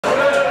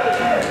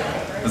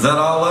Is that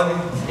all of you?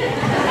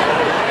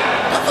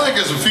 I think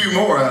there's a few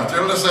more out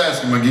there. Let's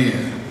ask them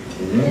again.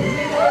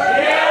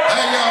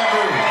 How y'all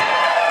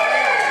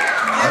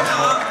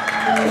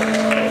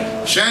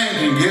doing? Shane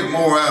can get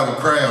more out of a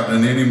crowd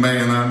than any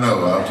man I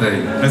know, I'll tell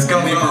you. It's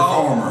cause any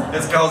performer.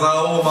 It's because I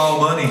owe them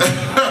all money.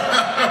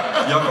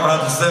 Y'all gonna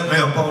have to set me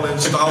up on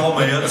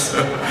installments.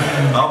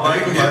 I'll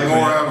make He can get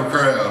more out of a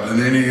crowd than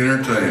any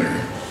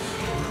entertainer.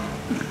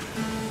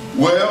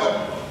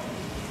 Well,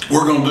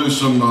 we're gonna do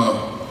some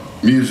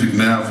music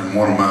now from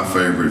one of my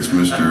favorites,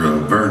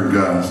 Mr. Vern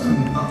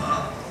Gosden.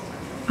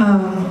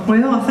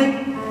 Well, I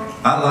think...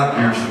 I'd like to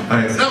hear some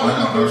Patsy. No, we're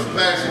gonna do some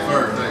Patsy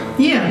first, ain't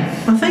we?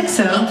 Yeah, I think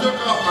so. I took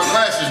off my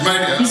glasses,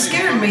 maybe. You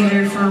scared me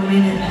there for a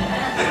minute.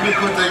 Let me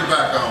put these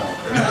back on.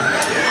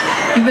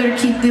 You better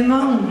keep them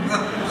on.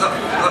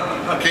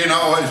 I can't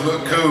always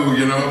look cool,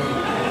 you know.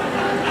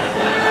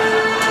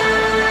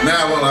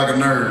 Now I look like a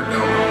nerd,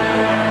 don't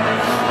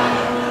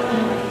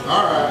I?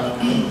 All right.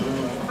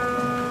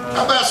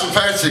 How about some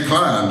Patsy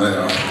Cline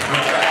now?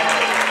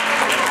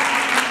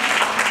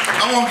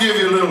 I want to give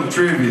you a little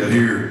trivia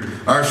here.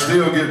 Our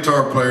steel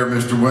guitar player,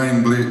 Mr.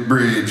 Wayne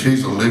Bridge,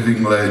 he's a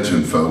living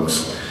legend,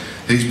 folks.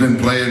 He's been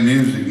playing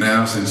music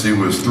now since he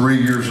was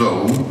 3 years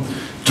old,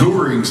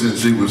 touring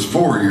since he was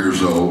 4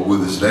 years old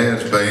with his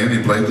dad's band.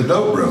 He played the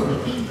dobro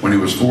when he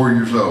was 4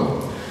 years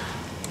old.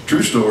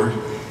 True story.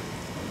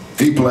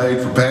 He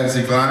played for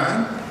Patsy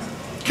Cline,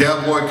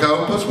 Cowboy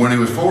Copas when he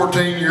was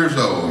 14 years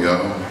old,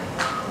 y'all.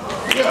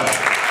 Yeah.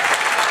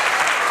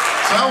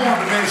 So I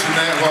wanted to mention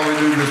that while we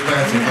do this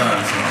Patsy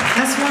Cline song.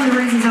 That's one of the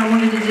reasons I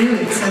wanted to do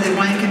it, so that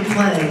Wayne can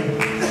play.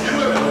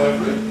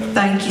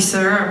 Thank you,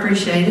 sir. I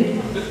appreciate it.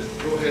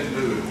 Go ahead and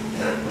do it.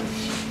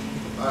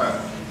 All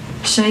right.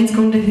 Shane's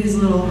going to do his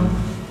little...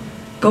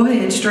 Go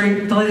ahead,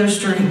 play those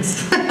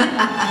strings.